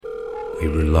We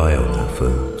rely on our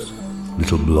phones,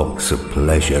 little blocks of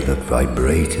pleasure that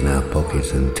vibrate in our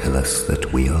pockets and tell us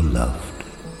that we are loved,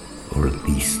 or at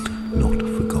least not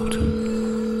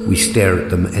forgotten. We stare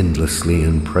at them endlessly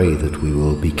and pray that we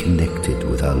will be connected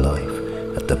with our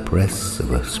life at the press of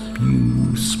a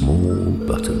few small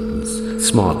buttons.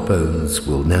 Smartphones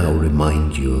will now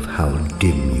remind you of how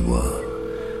dim you are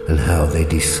and how they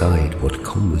decide what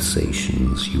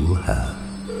conversations you will have.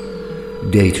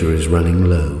 Data is running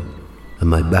low and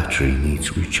my battery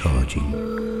needs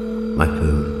recharging. My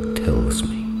phone tells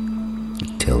me.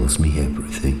 It tells me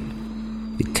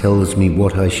everything. It tells me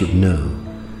what I should know.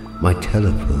 My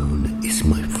telephone is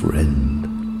my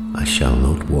friend. I shall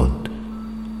not want.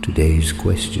 Today's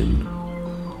question: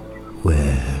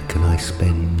 where can I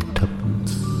spend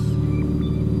tuppence?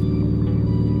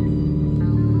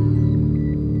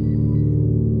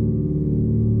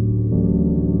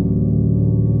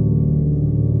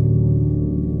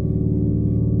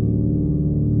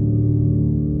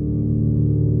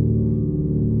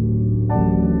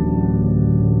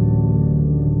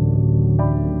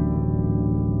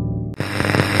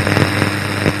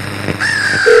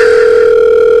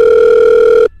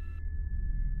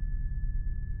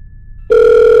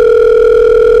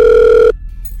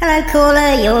 Hello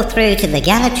caller, you're through to the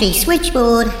Galaxy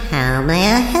switchboard. How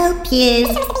may I help you?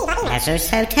 Lazarus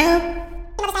Hotel?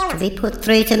 To be put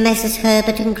through to Messrs.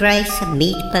 Herbert and Grace,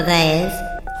 meat purveyors.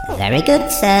 Very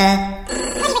good, sir.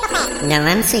 No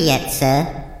answer yet, sir.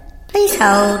 Please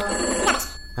hold.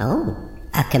 Oh,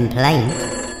 a complaint?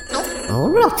 All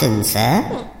rotten, sir.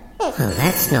 Oh,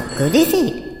 that's not good, is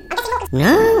it?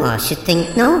 No, I should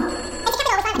think not.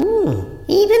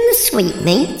 Even the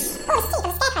sweetmeats?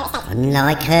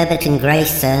 Unlike Herbert and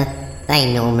Grace, sir,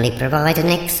 they normally provide an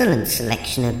excellent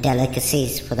selection of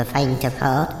delicacies for the faint of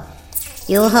heart.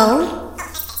 You'll hold?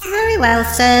 Very well,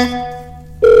 sir.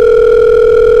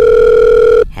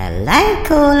 Hello,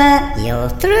 caller. You're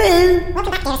through.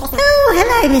 Oh,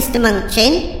 hello, Mr.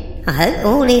 Munchin. I hope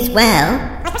all is well.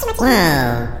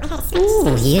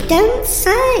 Well, you don't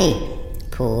say.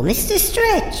 Poor Mr.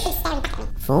 Stretch.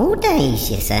 4 days,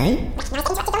 you say?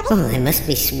 Oh, they must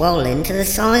be swollen to the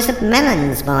size of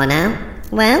melons by now.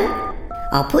 Well,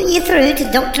 I'll put you through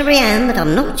to Dr. Rianne, but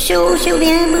I'm not sure she'll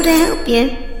be able to help you.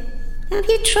 Have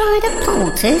you tried a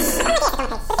poultice?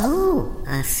 Oh,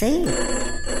 I see.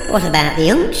 What about the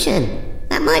unction?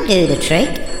 That might do the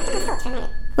trick.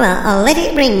 Well, I'll let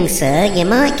it ring, sir. You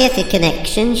might get a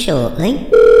connection shortly.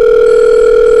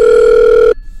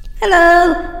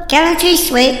 Hello, Galaxy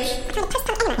Switch.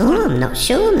 Oh, I'm not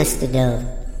sure, Mr. Dove.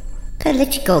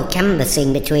 Political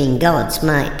canvassing between gods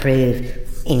might prove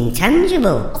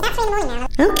intangible.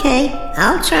 Okay,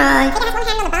 I'll try.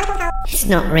 It's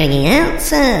not ringing out,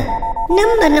 sir.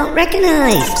 Number not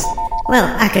recognised. Well,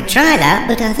 I could try that,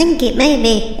 but I think it may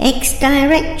be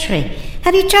ex-directory.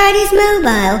 Have you tried his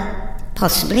mobile?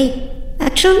 Possibly a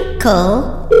trunk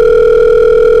call?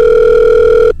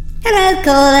 Hello,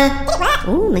 caller.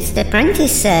 Oh, Mr.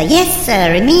 Prentice, sir. Yes,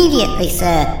 sir, immediately,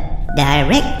 sir.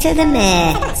 Direct to the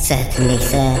mayor. Certainly,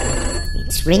 sir.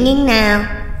 It's ringing now.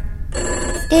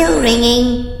 Still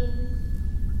ringing.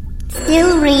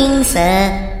 Still ringing,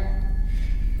 sir.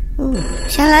 Ooh,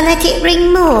 shall I let it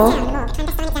ring more?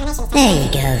 There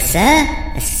you go, sir.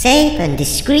 A safe and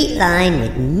discreet line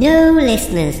with no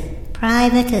listeners.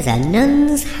 Private as a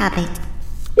nun's habit.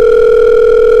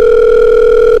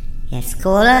 Yes,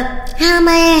 caller. How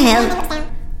may I help?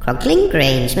 Crogling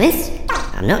Grange, miss?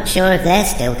 I'm not sure if they're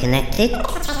still connected.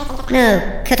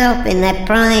 No, cut off in their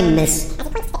prime, miss.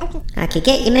 I could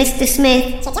get you Mr.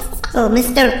 Smith. Or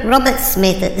Mr. Robert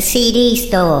Smith at the CD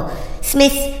store.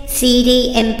 Smith's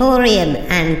CD Emporium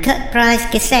and cut-price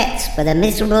cassettes for the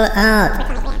miserable at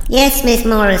heart. Yes, Miss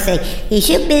Morrissey, he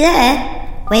should be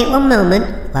there. Wait one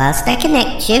moment whilst I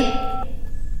connect you.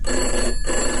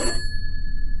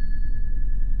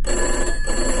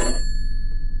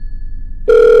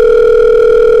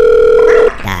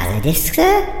 Dial-a-disc,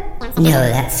 sir? No,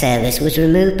 that service was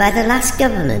removed by the last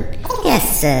government.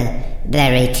 Yes, sir.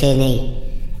 Very tinny.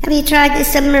 Have you tried the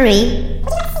submarine?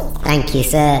 Thank you,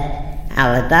 sir.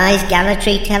 I'll advise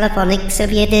Galaxy Telephonics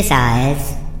of your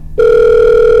desires.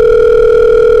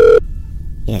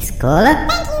 Yes, caller?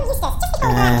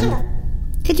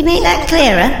 Could you make that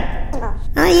clearer?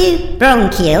 Are you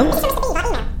bronchial?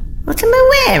 What am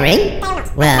I wearing?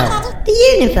 Well, the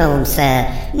uniform, sir.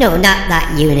 No, not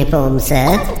that uniform,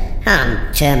 sir.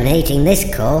 I'm terminating this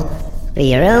call for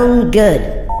your own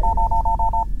good.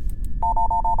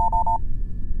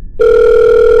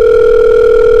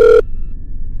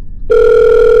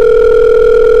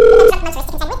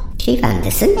 Chief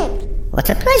Anderson? What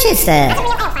a pleasure, sir.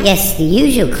 Yes, the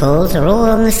usual calls are all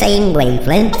on the same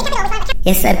wavelength.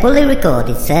 Yes, they're fully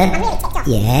recorded, sir.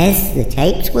 Yes, the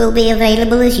tapes will be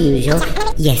available as usual.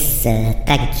 Yes, sir.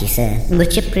 Thank you, sir.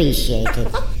 Much appreciated.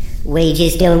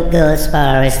 Wages don't go as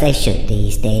far as they should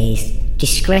these days.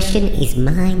 Discretion is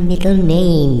my middle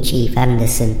name, Chief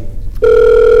Anderson.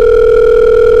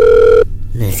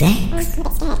 Ms. X?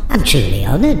 I'm truly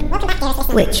honoured.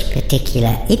 Which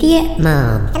particular idiot,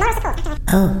 ma'am?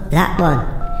 Oh, that one.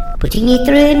 Putting you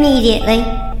through immediately.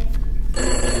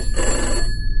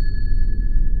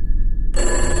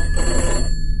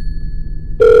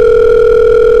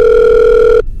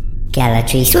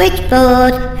 Galatry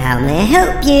switchboard, how may I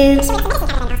help you?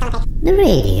 The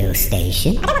radio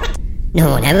station? No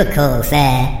one ever calls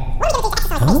there.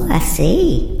 Oh, I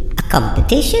see. A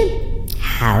competition?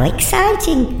 How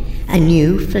exciting. A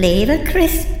new flavour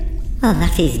crisp. Oh,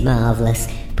 that is marvellous.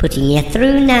 Putting you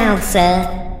through now, sir.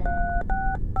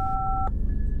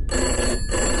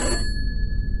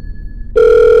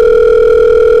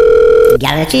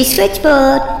 Galatry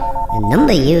switchboard. The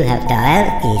number you have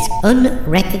dialed is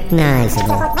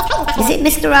unrecognisable. Is it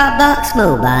Mr. Artbark's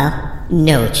mobile?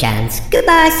 No chance.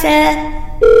 Goodbye, sir.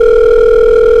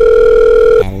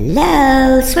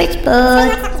 Hello,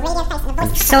 switchboard.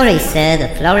 I'm sorry, sir, the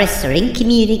florists are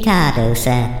incommunicado,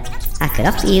 sir. I could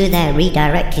offer you their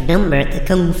redirected number at the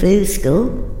Kung Fu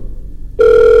school.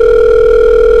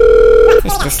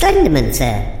 Mr. Slenderman,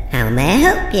 sir, how may I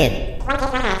help you?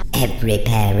 Every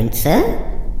parent, sir.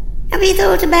 Have you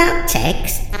thought about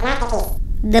text?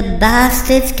 The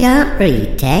bastards can't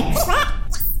read text.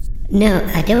 No,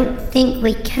 I don't think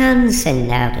we can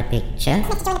send out a picture.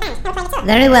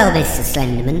 Very well, Mr.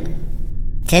 Slenderman.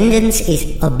 Attendance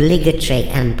is obligatory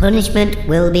and punishment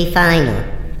will be final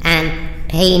and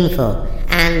painful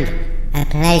and a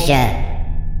pleasure.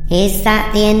 Is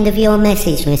that the end of your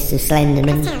message, Mr.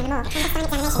 Slenderman?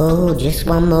 Oh, just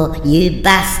one more. You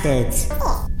bastards.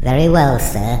 Very well,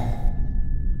 sir.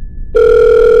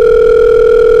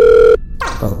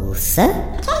 Oh, sir?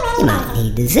 You might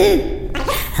need the zoo.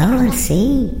 Oh, I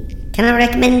see. Can I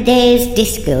recommend Dave's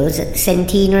Discos at the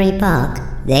Centenary Park?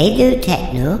 They do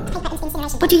techno.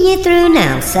 Putting you through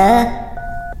now, sir.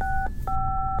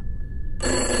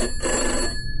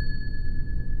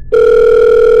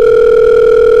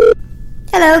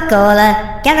 Hello,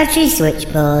 caller. Galatry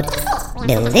switchboard.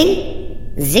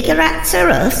 Building? Ziggurats are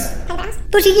us.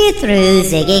 Putting you through,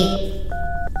 Ziggy.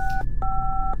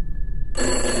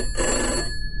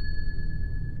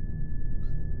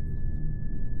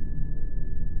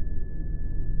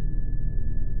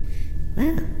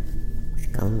 Well, it's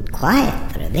gone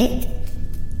quiet for a bit.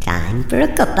 Time for a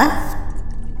cuppa.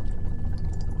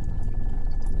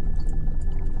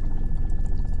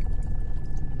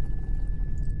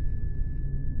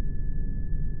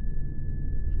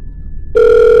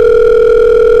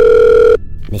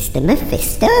 Mr.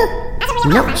 Mephisto?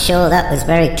 Not sure that was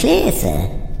very clear, sir.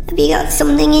 Have you got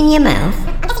something in your mouth?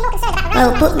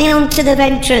 Well, put me on to the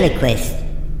ventriloquist.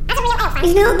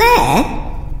 He's not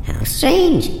there? How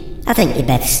strange. I think you'd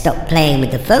better stop playing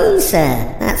with the phone,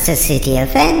 sir. That's a city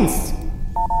offence.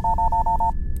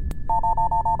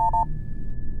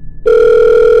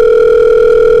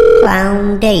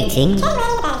 Clown dating?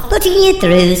 Putting you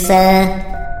through, sir.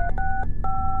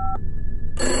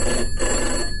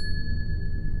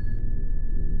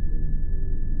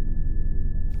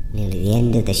 Nearly the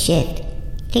end of the shift.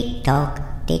 Tick-tock,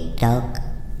 tick-tock.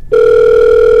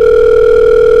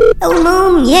 Oh,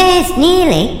 Mum, yes,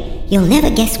 nearly. You'll never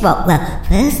guess what. Well,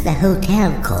 first the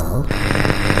hotel call.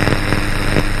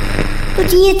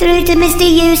 Putting you through to Mr.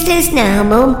 Eustace now,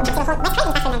 Mum.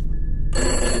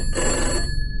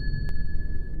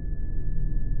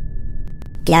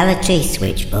 Galatry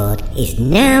switchboard is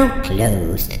now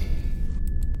closed.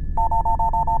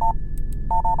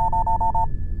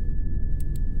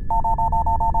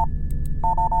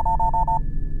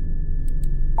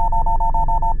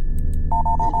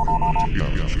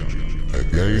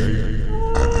 Again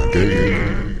and again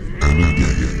and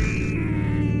again.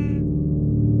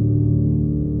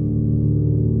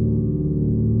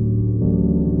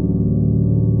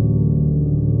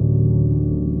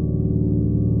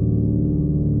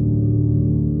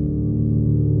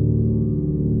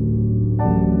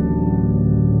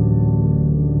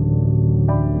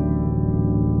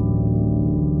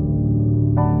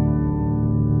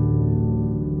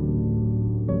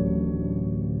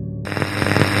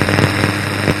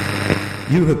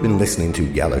 You have been listening to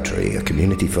Galatry, a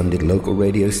community-funded local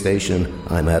radio station.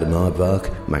 I'm Adam Aardvark.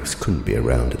 Max couldn't be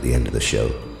around at the end of the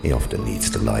show. He often needs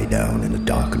to lie down in a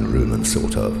darkened room and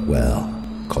sort of, well,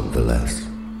 convalesce.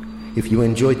 If you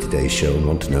enjoyed today's show and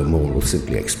want to know more or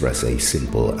simply express a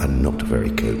simple and not very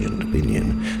cogent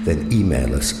opinion, then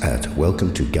email us at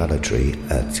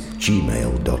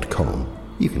welcometogallatry@gmail.com.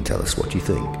 You can tell us what you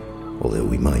think, although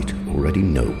we might already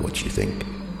know what you think.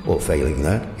 Or failing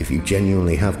that, if you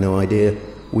genuinely have no idea,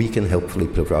 we can helpfully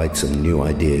provide some new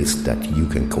ideas that you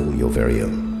can call your very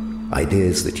own.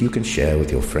 Ideas that you can share with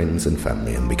your friends and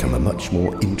family and become a much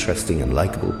more interesting and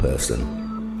likeable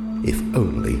person, if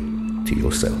only to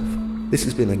yourself. This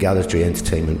has been a Gallatry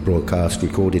Entertainment broadcast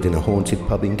recorded in a haunted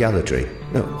pub in Gallatry.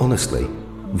 No, honestly,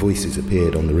 voices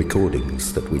appeared on the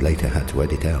recordings that we later had to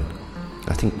edit out.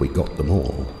 I think we got them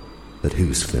all, but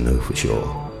who's to know for sure?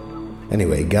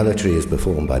 Anyway, Gallatry is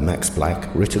performed by Max Black,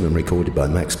 written and recorded by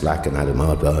Max Black and Adam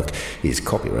Aardvark, is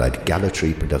copyright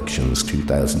Gallatry Productions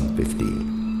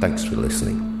 2015. Thanks for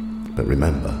listening. But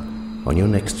remember, on your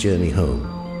next journey home,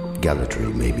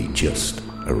 Gallatry may be just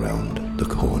around the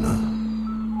corner.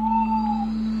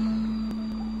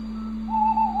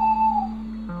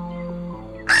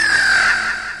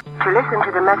 To listen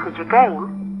to the message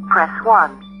again, press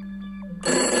 1.